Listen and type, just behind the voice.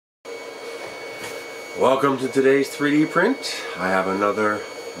Welcome to today's 3D print. I have another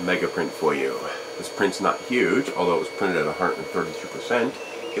mega print for you. This print's not huge, although it was printed at 132%.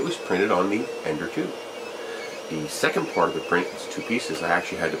 It was printed on the Ender 2. The second part of the print is two pieces. I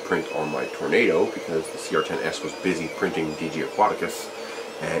actually had to print on my Tornado because the CR10S was busy printing DG Aquaticus,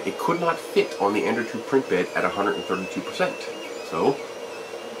 and it could not fit on the Ender 2 print bed at 132%. So,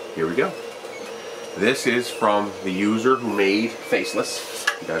 here we go. This is from the user who made Faceless.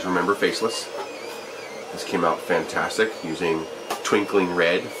 You guys remember Faceless? This came out fantastic using Twinkling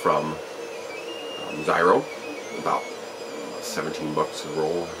Red from Ziro, about 17 bucks a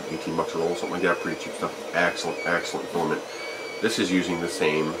roll, 18 bucks a roll, something like that, pretty cheap stuff. Excellent, excellent filament. This is using the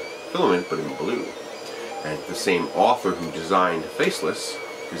same filament but in blue. And the same author who designed Faceless,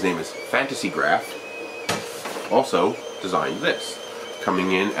 his name is Fantasy Graph, also designed this,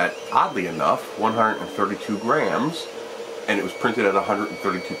 coming in at, oddly enough, 132 grams, and it was printed at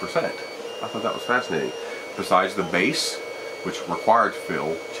 132%. I thought that was fascinating. Besides the base, which required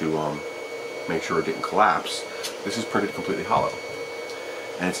fill to make sure it didn't collapse, this is printed completely hollow.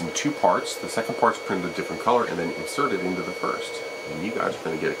 And it's in two parts. The second part's printed a different color and then inserted into the first. And you guys are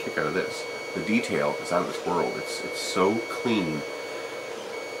going to get a kick out of this. The detail is out of this world. It's so clean.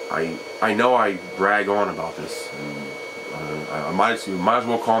 I know I brag on about this, and I might as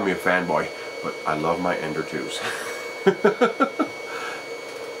well call me a fanboy, but I love my Ender 2s.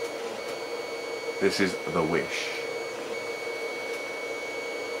 This is the Wish.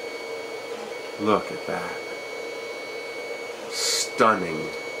 Look at that. Stunning.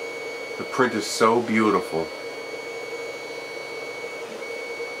 The print is so beautiful.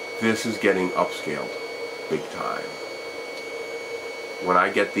 This is getting upscaled big time. When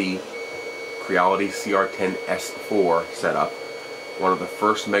I get the Creality CR10S4 set up, one of the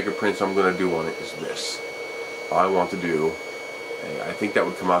first mega prints I'm going to do on it is this. I want to do, I think that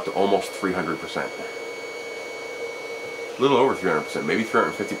would come out to almost 300%. A little over 300%, maybe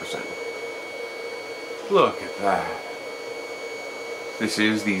 350%. Look at that. This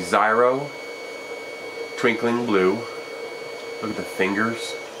is the Ziro Twinkling Blue. Look at the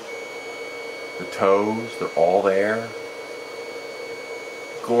fingers, the toes, they're all there.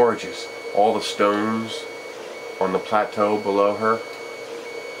 Gorgeous. All the stones on the plateau below her.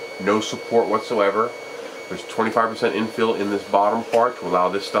 No support whatsoever. There's 25% infill in this bottom part to allow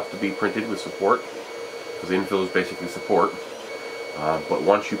this stuff to be printed with support, because infill is basically support. But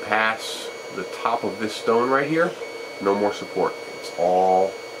once you pass the top of this stone right here, no more support. It's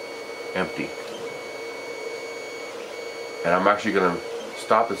all empty. And I'm actually going to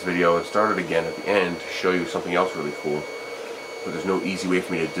stop this video and start it again at the end to show you something else really cool. But there's no easy way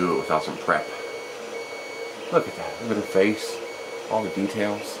for me to do it without some prep. Look at that. Look at her face. All the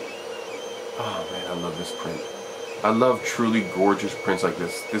details. Oh man, I love this print. I love truly gorgeous prints like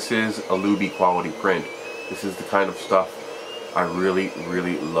this. This is a Luby quality print. This is the kind of stuff I really,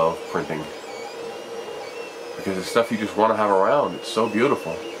 really love printing. Because it's stuff you just want to have around. It's so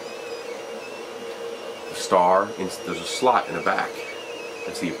beautiful. The star, there's a slot in the back.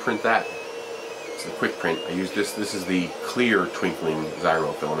 And so you print that. It's the quick print. I use this. This is the clear Twinkling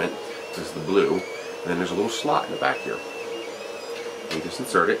Ziro filament. This is the blue. And then there's a little slot in the back here. And you just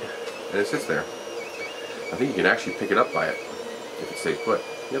insert it, and it sits there. I think you can actually pick it up by it if it stays put.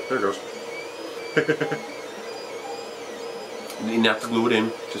 Yep, there it goes. You didn't have to glue it in.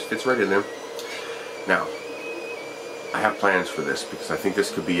 It just fits right in there. Now, I have plans for this because I think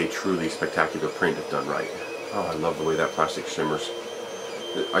this could be a truly spectacular print if done right. Oh, I love the way that plastic shimmers.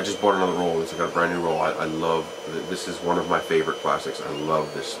 I just bought another roll. I got a brand new roll. I love, this is one of my favorite plastics. I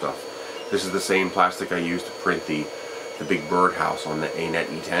love this stuff. This is the same plastic I used to print the big birdhouse on the ANET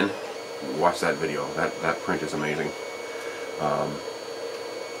E10. Watch that video. That print is amazing. I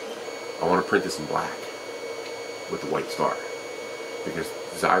want to print this in black with the white star, because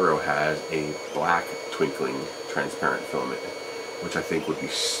Ziro has a black twinkling transparent filament, which I think would be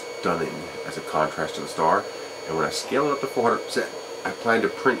stunning as a contrast to the star. And when I scale it up to 400%, I plan to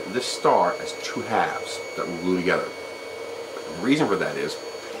print this star as two halves that will glue together. And the reason for that is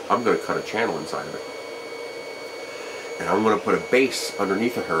I'm going to cut a channel inside of it. And I'm going to put a base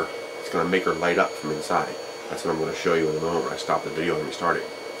underneath of her. It's going to make her light up from inside. That's what I'm going to show you in a moment when I stop the video and restart it.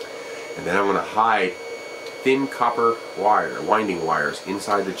 And then I'm going to hide thin copper wire, winding wires,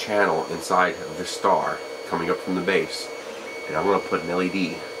 inside the channel, inside of this star, coming up from the base. And I'm going to put an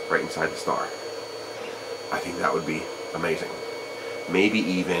LED right inside the star. I think that would be amazing. Maybe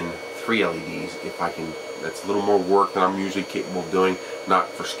even 3 LEDs if I can. That's a little more work than I'm usually capable of doing, not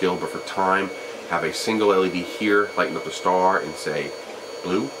for skill but for time. Have a single LED here, lighten up the star and say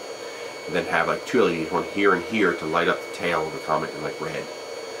blue, and then have like 2 LEDs, one here and here, to light up the tail of the comet in like red.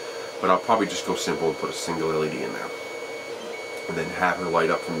 but I'll probably just go simple and put a single LED in there. And then have her light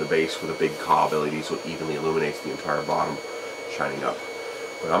up from the base with a big cob LED so it evenly illuminates the entire bottom, shining up.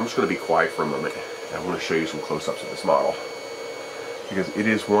 But I'm just going to be quiet for a moment. I want to show you some close-ups of this model, because it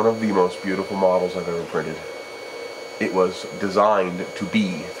is one of the most beautiful models I've ever printed. It was designed to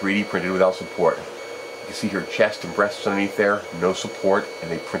be 3D printed without support. You can see her chest and breasts underneath there, no support,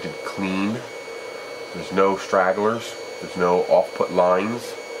 and they printed clean. There's no stragglers, there's no off-put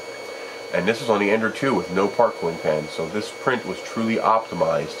lines. And this is on the Ender 2 with no part cooling fan, so this print was truly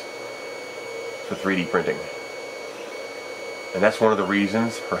optimized for 3D printing. And that's one of the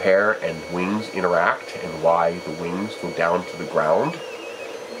reasons her hair and wings interact, and why the wings go down to the ground,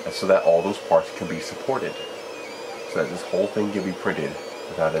 and so that all those parts can be supported. So that this whole thing can be printed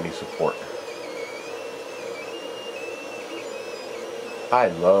without any support. I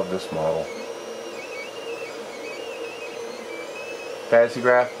love this model. Fantasy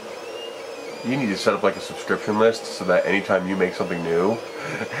Graph, you need to set up like a subscription list so that anytime you make something new,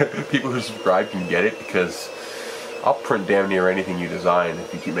 people who subscribe can get it, because I'll print damn near anything you design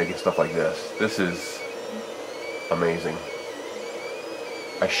if you keep making stuff like this. This is amazing.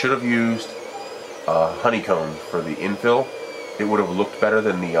 I should have used honeycomb for the infill. It would have looked better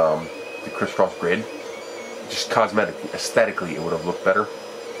than the crisscross grid. Just cosmetically, aesthetically, it would have looked better.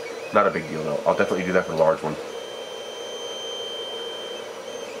 Not a big deal though. I'll definitely do that for the large one.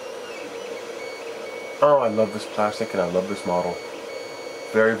 Oh, I love this plastic and I love this model.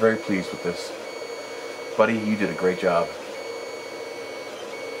 Very, very pleased with this. Buddy, you did a great job.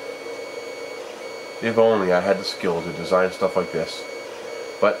 If only I had the skill to design stuff like this.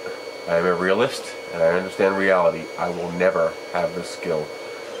 But I am a realist and I understand reality. I will never have this skill.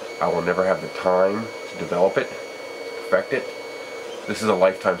 I will never have the time to develop it, to perfect it. This is a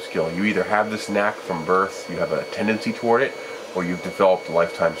lifetime skill. You either have this knack from birth, you have a tendency toward it, or you've developed a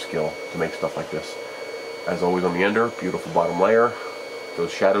lifetime skill to make stuff like this. As always on the Ender, beautiful bottom layer.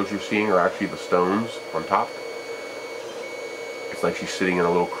 Those shadows you're seeing are actually the stones on top. It's like she's sitting in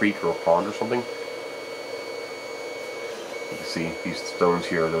a little creek or a pond or something. You can see these stones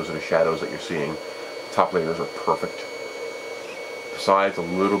here, those are the shadows that you're seeing. The top layers are perfect. Besides a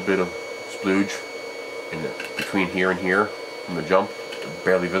little bit of splooge between here and here from the jump,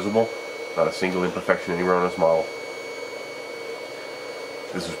 barely visible. Not a single imperfection anywhere on this model.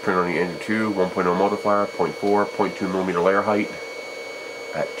 This is printed on the Ender 2, 1.0 multiplier, 0.4, 0.2 millimeter layer height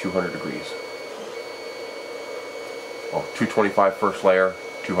at 200 degrees. Well, 225 first layer,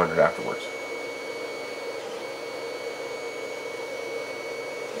 200 afterwards.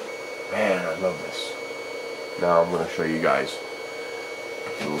 Man, I love this. Now I'm going to show you guys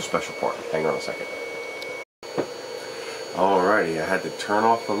a little special part. Hang on a second. Alrighty, I had to turn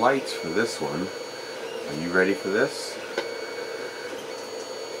off the lights for this one. Are you ready for this?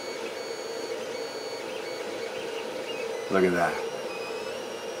 Look at that.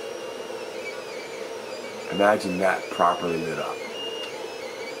 Imagine that properly lit up.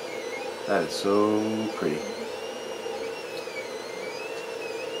 That is so pretty.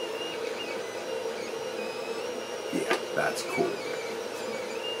 Yeah, that's cool.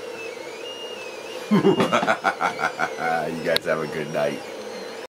 You guys have a good night.